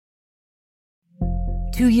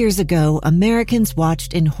2 years ago, Americans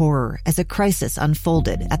watched in horror as a crisis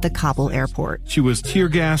unfolded at the Kabul airport. She was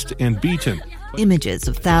tear-gassed and beaten. Images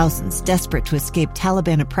of thousands desperate to escape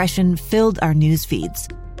Taliban oppression filled our news feeds.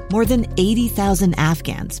 More than 80,000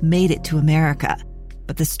 Afghans made it to America.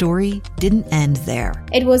 But the story didn't end there.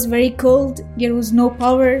 It was very cold. There was no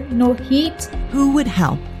power, no heat. Who would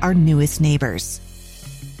help our newest neighbors?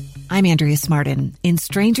 I'm Andrea Smartin. In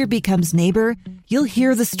Stranger Becomes Neighbor, you'll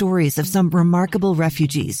hear the stories of some remarkable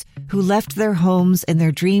refugees who left their homes and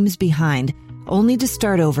their dreams behind, only to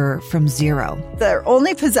start over from zero. Their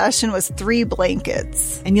only possession was 3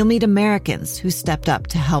 blankets. And you'll meet Americans who stepped up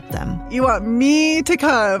to help them. You want me to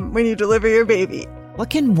come when you deliver your baby. What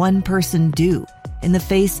can one person do in the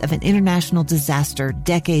face of an international disaster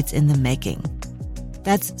decades in the making?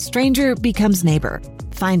 That's Stranger Becomes Neighbor.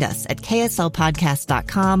 Find us at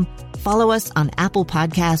kslpodcast.com. Follow us on Apple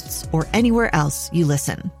Podcasts or anywhere else you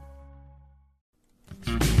listen.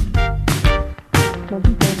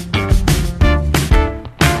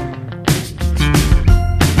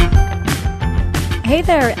 Hey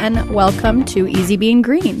there, and welcome to Easy Being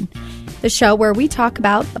Green, the show where we talk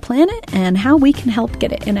about the planet and how we can help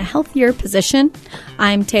get it in a healthier position.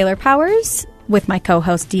 I'm Taylor Powers with my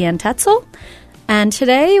co-host Deanne Tetzel, and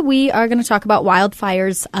today we are going to talk about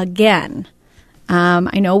wildfires again.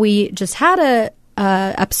 I know we just had a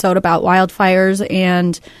episode about wildfires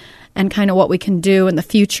and kind of what we can do in the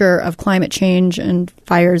future of climate change and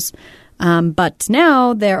fires, but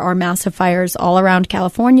now there are massive fires all around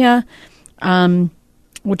California,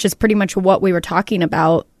 which is pretty much what we were talking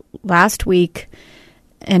about last week,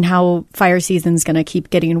 and how fire season's going to keep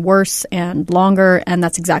getting worse and longer, and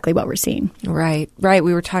that's exactly what we're seeing. Right.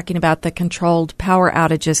 We were talking about the controlled power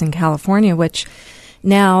outages in California, which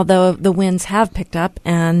now the winds have picked up,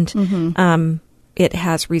 and it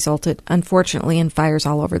has resulted, unfortunately, in fires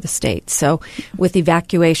all over the state. So with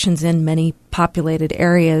evacuations in many populated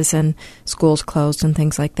areas and schools closed and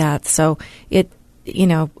things like that. So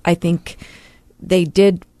I think they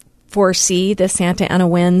did foresee the Santa Ana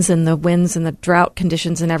winds and the drought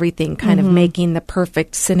conditions and everything kind of making the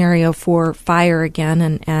perfect scenario for fire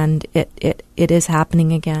again, and it is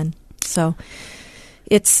happening again. So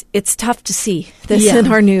it's tough to see this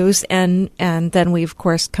in our news, and then we of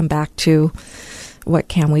course come back to what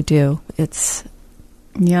can we do.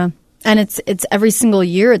 And it's every single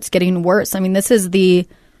year it's getting worse. I mean, this is the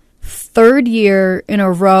 3rd year in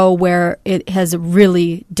a row where it has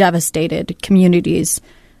really devastated communities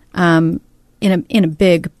in a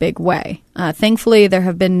big way. Thankfully, there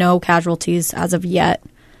have been no casualties as of yet.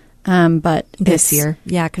 But this year,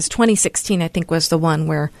 because 2016 I think was the one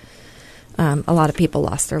where a lot of people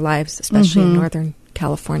lost their lives, especially in Northern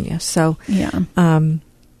California. So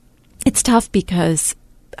it's tough because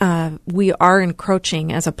we are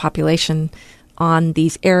encroaching as a population on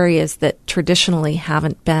these areas that traditionally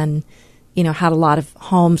haven't been, had a lot of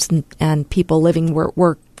homes and people living.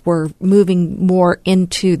 We're moving more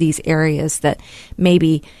into these areas that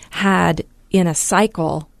maybe had in a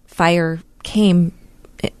cycle, fire came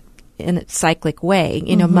in a cyclic way.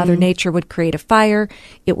 Mother Nature would create a fire.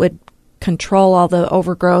 It would control all the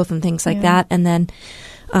overgrowth and things like that. And then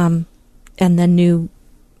new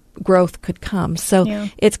growth could come. So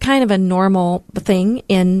it's kind of a normal thing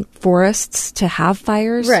in forests to have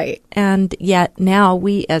fires. Right. And yet now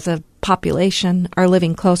we as a population are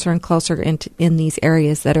living closer and closer in these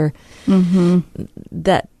areas that are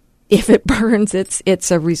that if it burns,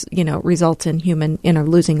 it's a result in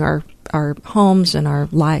losing our homes and our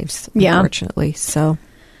lives, unfortunately. So.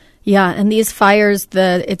 Yeah, and these fires,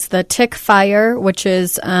 it's the Tick Fire, which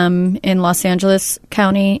is in Los Angeles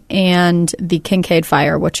County, and the Kincade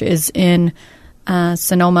Fire, which is in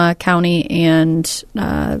Sonoma County, and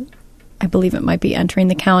I believe it might be entering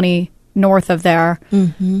the county north of there,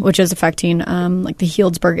 which is affecting like the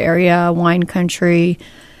Healdsburg area, wine country,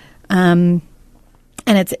 and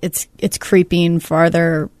it's creeping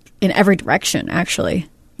farther in every direction, actually.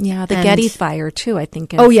 Yeah, the Getty Fire too, I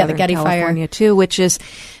think. In the Getty California Fire too, which is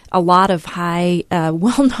a lot of high,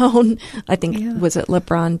 well-known. I think was it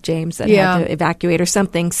LeBron James that had to evacuate or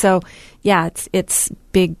something. So it's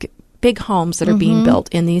big homes that are being built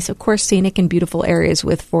in these, of course, scenic and beautiful areas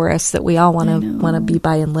with forests that we all want to be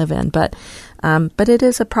by and live in. But it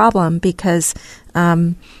is a problem because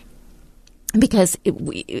I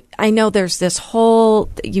know there's this whole,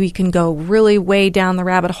 you can go really way down the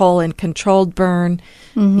rabbit hole in controlled burn,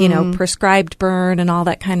 prescribed burn and all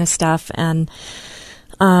that kind of stuff. And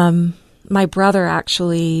my brother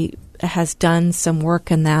actually has done some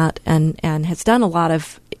work in that and has done a lot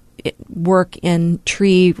of work in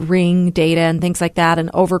tree ring data and things like that,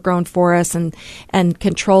 and overgrown forests and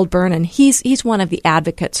controlled burn. And he's one of the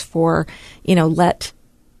advocates for,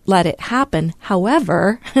 let it happen.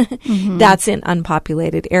 However, that's in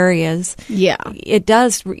unpopulated areas. Yeah. It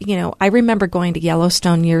does, I remember going to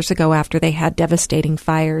Yellowstone years ago after they had devastating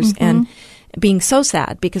fires and being so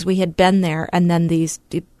sad because we had been there, and then these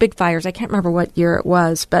big fires, I can't remember what year it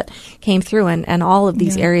was, but came through, and all of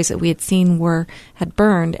these areas that we had seen had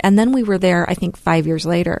burned. And then we were there, I think, 5 years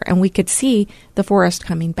later, and we could see the forest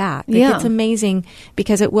coming back. It's amazing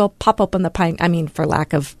because it will pop open the pine, for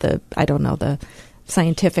lack of the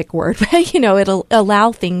scientific word, but it'll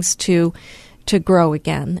allow things to grow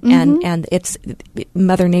again, and it's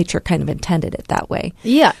Mother Nature kind of intended it that way.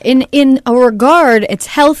 Yeah, in a regard, it's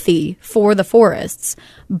healthy for the forests,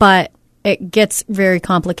 but it gets very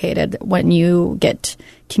complicated when you get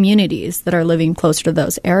communities that are living closer to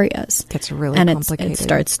those areas. It gets really It complicated.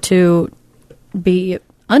 starts to be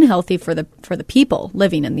unhealthy for the people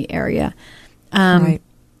living in the area. Right.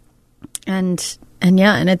 And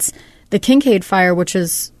it's the Kincaid fire, which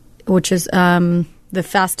is the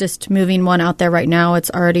fastest moving one out there right now. It's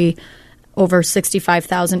already over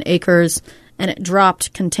 65,000 acres, and it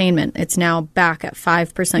dropped containment. It's now back at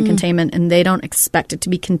 5% containment, and they don't expect it to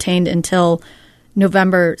be contained until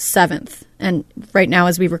November 7th. And right now,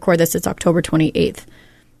 as we record this, it's October 28th.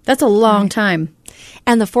 That's a long time.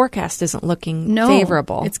 And the forecast isn't looking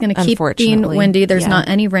favorable. It's going to keep being windy. There's not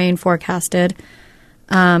any rain forecasted.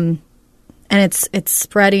 And it's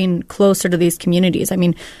spreading closer to these communities. I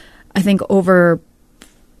think over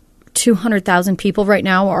 200,000 people right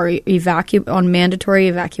now are on mandatory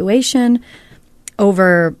evacuation.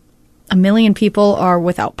 Over 1 million people are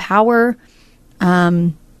without power.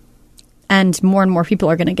 And more people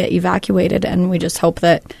are going to get evacuated. And we just hope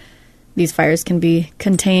that these fires can be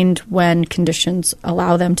contained when conditions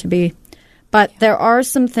allow them to be. But there are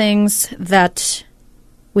some things that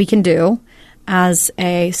we can do as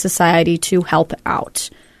a society to help out.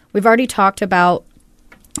 We've already talked about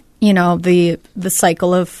the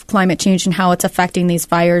cycle of climate change and how it's affecting these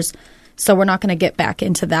fires. So we're not going to get back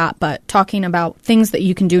into that, but talking about things that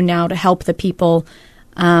you can do now to help the people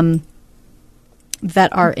that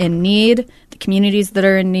are in need, the communities that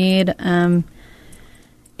are in need, and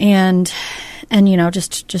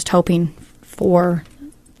just hoping for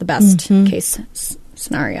the best case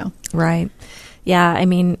scenario. Right. Yeah.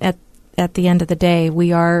 At the end of the day,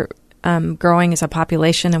 we are growing as a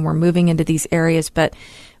population, and we're moving into these areas, but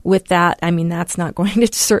with that, that's not going to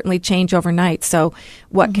certainly change overnight. So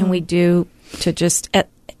what can we do to just,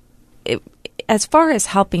 as far as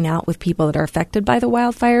helping out with people that are affected by the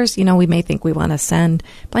wildfires, we may think we want to send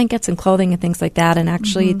blankets and clothing and things like that. And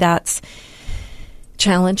actually that's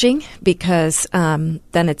challenging because then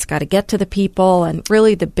it's got to get to the people. And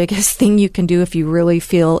really the biggest thing you can do if you really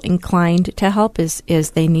feel inclined to help is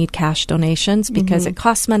they need cash donations because it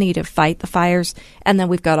costs money to fight the fires. And then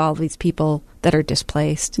we've got all these people that are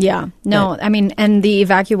displaced. Yeah. No, and the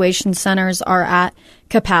evacuation centers are at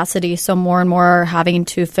capacity. So more and more are having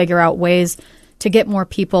to figure out ways to get more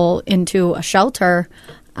people into a shelter.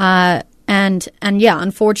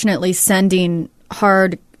 Unfortunately, sending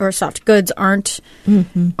hard or soft goods aren't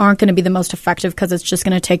going to be the most effective because it's just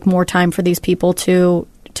going to take more time for these people to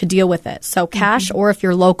deal with it. So cash or if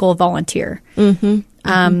you're local, volunteer. And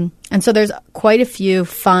so there's quite a few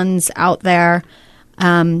funds out there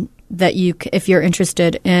that if you're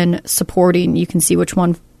interested in supporting, you can see which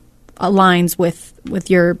one aligns with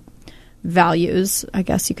your values, I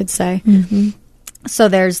guess you could say. So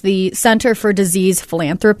there's the Center for Disease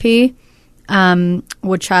Philanthropy,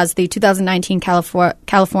 which has the 2019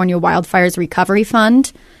 California Wildfires Recovery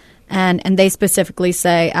Fund. And they specifically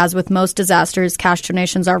say, as with most disasters, cash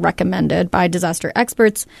donations are recommended by disaster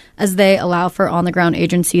experts as they allow for on-the-ground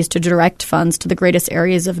agencies to direct funds to the greatest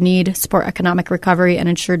areas of need, support economic recovery, and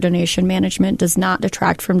ensure donation management does not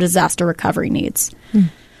detract from disaster recovery needs.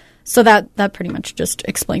 So that pretty much just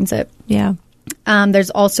explains it. Yeah. There's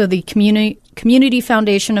also the Community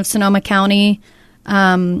Foundation of Sonoma County,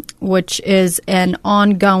 which is an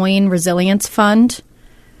ongoing resilience fund.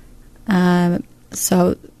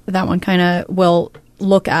 So that one kind of will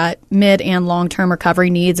look at mid and long-term recovery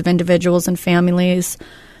needs of individuals and families,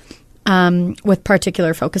 with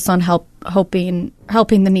particular focus on helping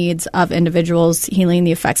the needs of individuals, healing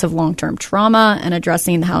the effects of long-term trauma, and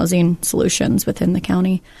addressing the housing solutions within the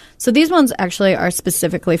county. So these ones actually are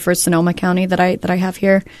specifically for Sonoma County that I have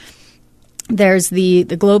here. There's the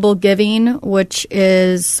Global Giving, which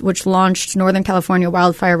launched Northern California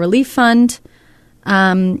Wildfire Relief Fund.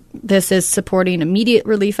 This is supporting immediate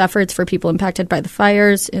relief efforts for people impacted by the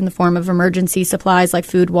fires in the form of emergency supplies like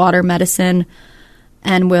food, water, medicine,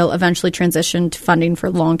 and will eventually transition to funding for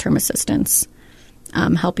long-term assistance,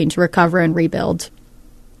 helping to recover and rebuild.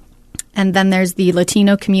 And then there's the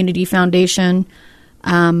Latino Community Foundation,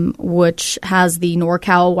 which has the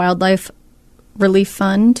NorCal Wildlife Relief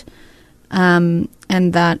Fund, and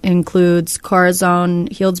that includes Corazon,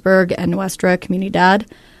 Healdsburg, and Nuestra Comunidad,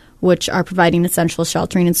 which are providing essential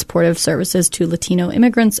sheltering and supportive services to Latino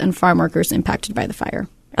immigrants and farm workers impacted by the fire.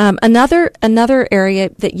 Another area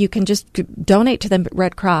that you can just donate to the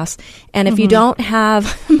Red Cross. And if you don't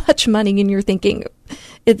have much money and you're thinking,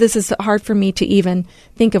 this is hard for me to even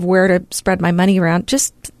think of where to spread my money around,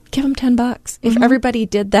 just give them $10. If everybody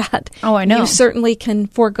did that, I know. You certainly can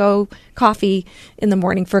forego coffee in the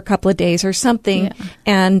morning for a couple of days or something,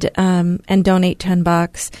 and donate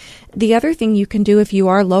 $10. The other thing you can do if you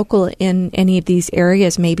are local in any of these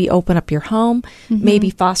areas, maybe open up your home, maybe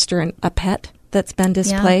foster a pet that's been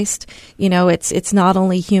displaced. You know, it's not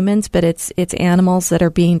only humans, but it's animals that are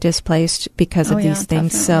being displaced because of these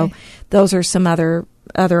things. Definitely. So those are some other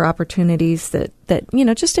opportunities that, you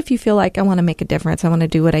know, just if you feel like I want to make a difference, I want to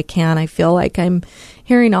do what I can. I feel like I'm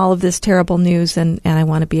hearing all of this terrible news and I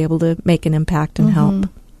want to be able to make an impact and help.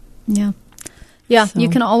 Yeah. Yeah. So. You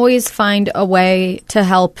can always find a way to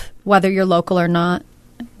help, whether you're local or not.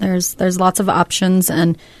 There's lots of options,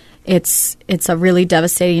 and it's a really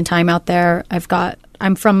devastating time out there.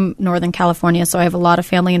 I'm from Northern California, so I have a lot of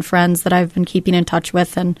family and friends that I've been keeping in touch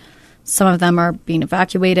with, and some of them are being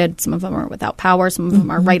evacuated. Some of them are without power. Some of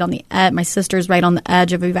them are right on the edge. My sister's right on the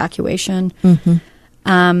edge of evacuation.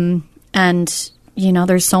 And you know,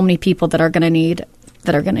 there's so many people that are going to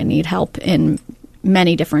need help in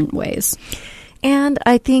many different ways. And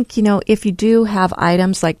I think, you know, if you do have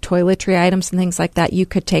items like toiletry items and things like that, you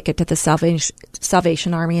could take it to the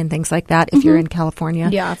Salvation Army and things like that if you're in California.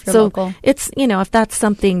 Yeah, if you're local. It's, you know, if that's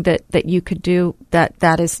something that you could do,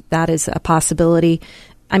 that is a possibility.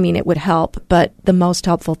 I mean, it would help, but the most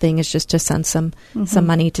helpful thing is just to send some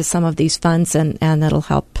money to some of these funds, and that'll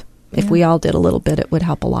help. If we all did a little bit, it would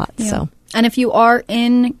help a lot. Yeah. So, and if you are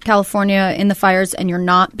in California in the fires and you're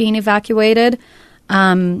not being evacuated,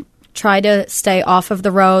 try to stay off of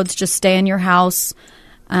the roads. Just stay in your house,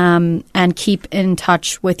 and keep in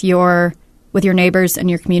touch with your neighbors and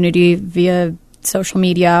your community via social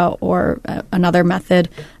media or another method,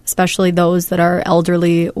 especially those that are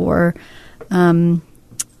elderly or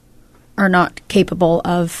are not capable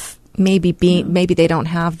of maybe they don't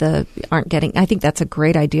have aren't getting. I think that's a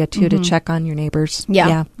great idea too, to check on your neighbors.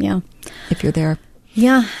 Yeah. If you're there.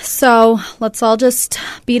 Yeah. So let's all just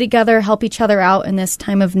be together, help each other out in this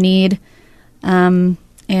time of need, and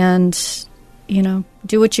you know,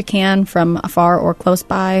 do what you can from afar or close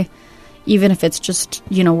by, even if it's just,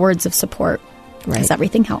 you know, words of support. Right. Because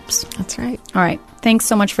everything helps. That's right. All right. Thanks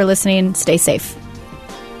so much for listening. Stay safe.